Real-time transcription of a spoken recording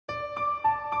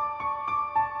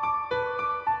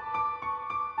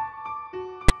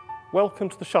Welcome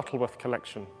to the Shuttleworth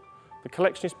collection. The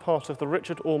collection is part of the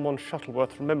Richard Ormonde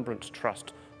Shuttleworth Remembrance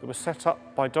Trust that was set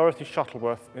up by Dorothy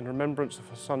Shuttleworth in remembrance of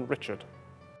her son Richard.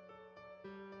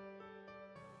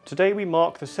 Today we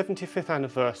mark the 75th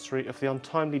anniversary of the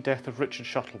untimely death of Richard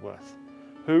Shuttleworth,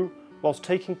 who, whilst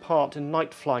taking part in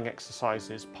night flying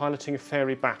exercises piloting a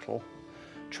Fairey Battle,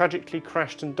 tragically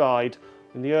crashed and died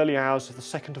in the early hours of the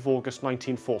 2nd of August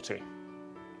 1940.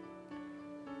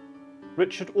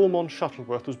 Richard Ormonde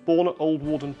Shuttleworth was born at Old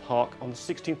Warden Park on the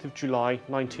 16th of July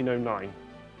 1909,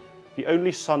 the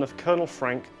only son of Colonel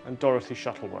Frank and Dorothy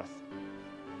Shuttleworth.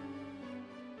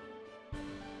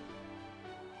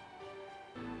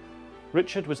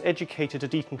 Richard was educated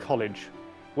at Eton College,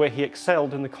 where he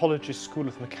excelled in the college's School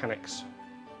of Mechanics.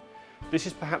 This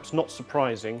is perhaps not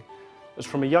surprising, as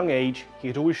from a young age he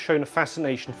had always shown a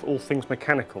fascination for all things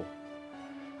mechanical,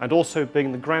 and also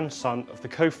being the grandson of the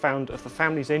co-founder of the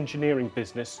family's engineering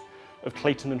business of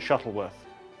Clayton and Shuttleworth,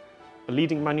 a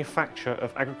leading manufacturer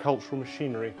of agricultural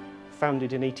machinery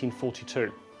founded in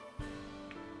 1842.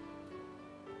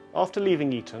 After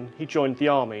leaving Eton, he joined the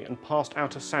army and passed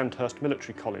out of Sandhurst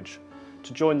Military College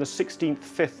to join the 16th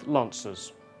 5th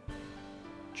Lancers.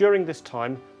 During this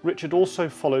time, Richard also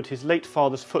followed his late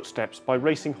father's footsteps by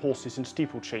racing horses in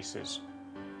steeplechases.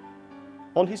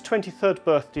 On his 23rd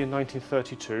birthday in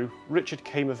 1932, Richard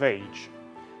came of age.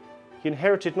 He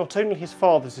inherited not only his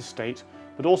father's estate,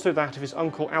 but also that of his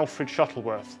uncle Alfred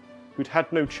Shuttleworth, who'd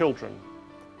had no children,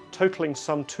 totalling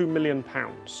some £2 million.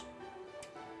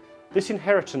 This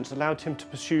inheritance allowed him to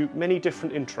pursue many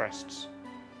different interests.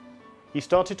 He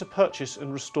started to purchase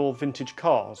and restore vintage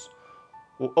cars,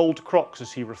 or old crocks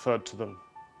as he referred to them.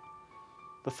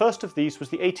 The first of these was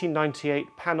the 1898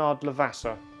 Panhard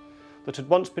Levasseur, that had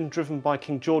once been driven by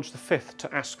King George V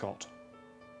to Ascot.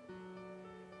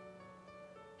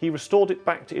 He restored it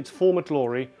back to its former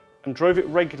glory and drove it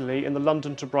regularly in the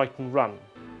London to Brighton run.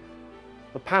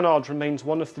 The Panhard remains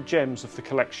one of the gems of the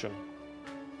collection.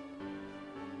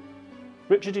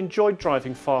 Richard enjoyed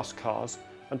driving fast cars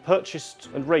and purchased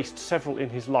and raced several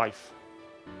in his life.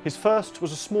 His first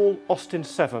was a small Austin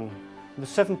 7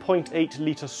 with a 7.8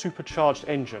 litre supercharged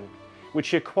engine, which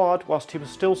he acquired whilst he was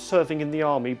still serving in the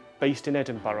army based in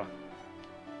Edinburgh.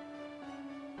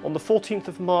 On the 14th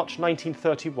of March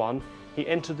 1931, he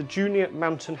entered the Junior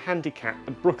Mountain Handicap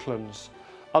at Brooklands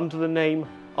under the name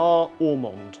R.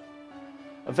 Ormonde,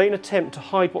 a vain attempt to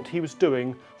hide what he was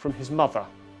doing from his mother.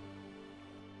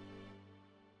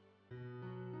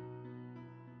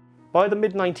 By the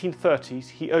mid-1930s,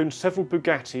 he owned several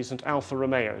Bugattis and Alfa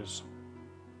Romeos.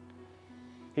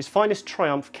 His finest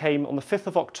triumph came on the 5th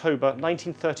of October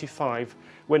 1935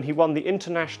 when he won the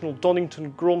International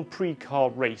Donington Grand Prix car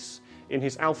race in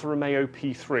his Alfa Romeo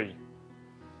P3,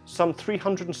 some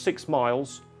 306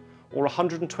 miles or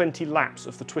 120 laps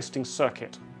of the twisting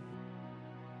circuit.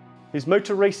 His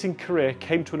motor racing career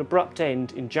came to an abrupt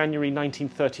end in January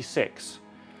 1936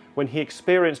 when he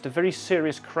experienced a very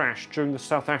serious crash during the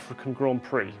South African Grand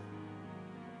Prix.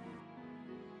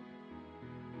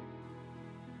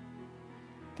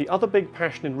 The other big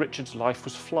passion in Richard's life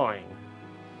was flying.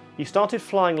 He started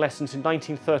flying lessons in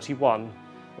 1931,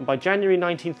 and by January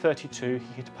 1932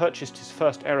 he had purchased his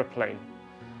first aeroplane,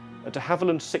 a de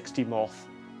Havilland 60 Moth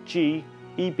G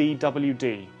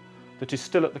EBWD that is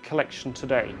still at the collection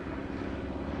today.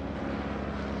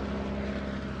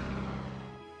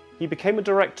 He became a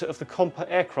director of the Compa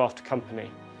Aircraft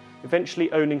Company,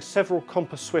 eventually owning several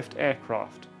Compa Swift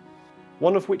aircraft,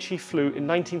 one of which he flew in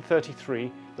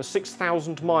 1933 the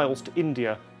 6,000 miles to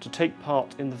India to take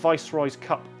part in the Viceroy's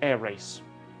Cup air race.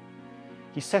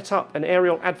 He set up an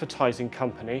aerial advertising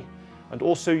company and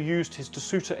also used his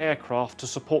D'Souza aircraft to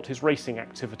support his racing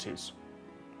activities.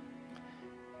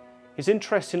 His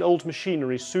interest in old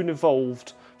machinery soon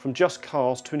evolved from just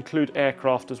cars to include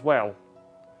aircraft as well.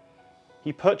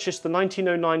 He purchased the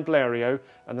 1909 Blériot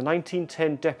and the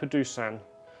 1910 Dépêche-Dussin,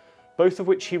 both of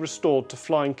which he restored to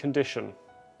flying condition.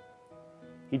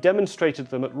 He demonstrated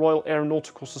them at Royal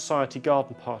Aeronautical Society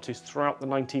garden parties throughout the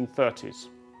 1930s.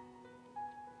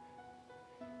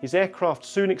 His aircraft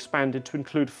soon expanded to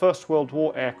include First World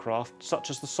War aircraft such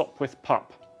as the Sopwith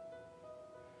Pup.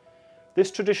 This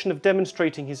tradition of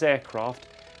demonstrating his aircraft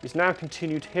is now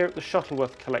continued here at the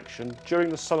Shuttleworth collection during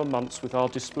the summer months with our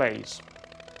displays.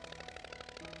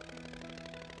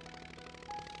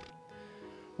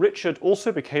 Richard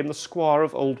also became the Squire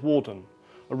of Old Warden,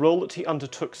 a role that he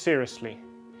undertook seriously.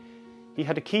 He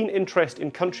had a keen interest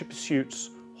in country pursuits,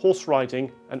 horse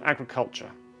riding and agriculture,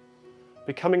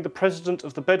 becoming the president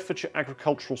of the Bedfordshire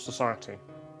Agricultural Society.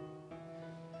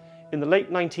 In the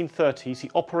late 1930s,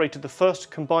 he operated the first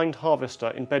combined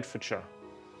harvester in Bedfordshire,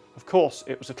 Of course,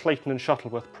 it was a Clayton and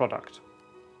Shuttleworth product.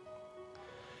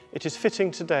 It is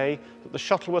fitting today that the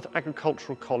Shuttleworth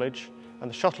Agricultural College and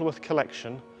the Shuttleworth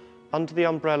Collection, under the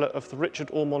umbrella of the Richard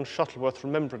Ormonde Shuttleworth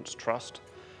Remembrance Trust,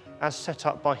 as set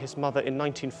up by his mother in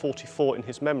 1944 in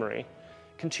his memory,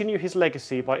 continue his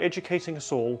legacy by educating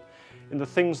us all in the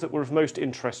things that were of most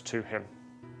interest to him.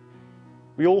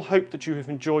 We all hope that you have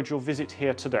enjoyed your visit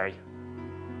here today.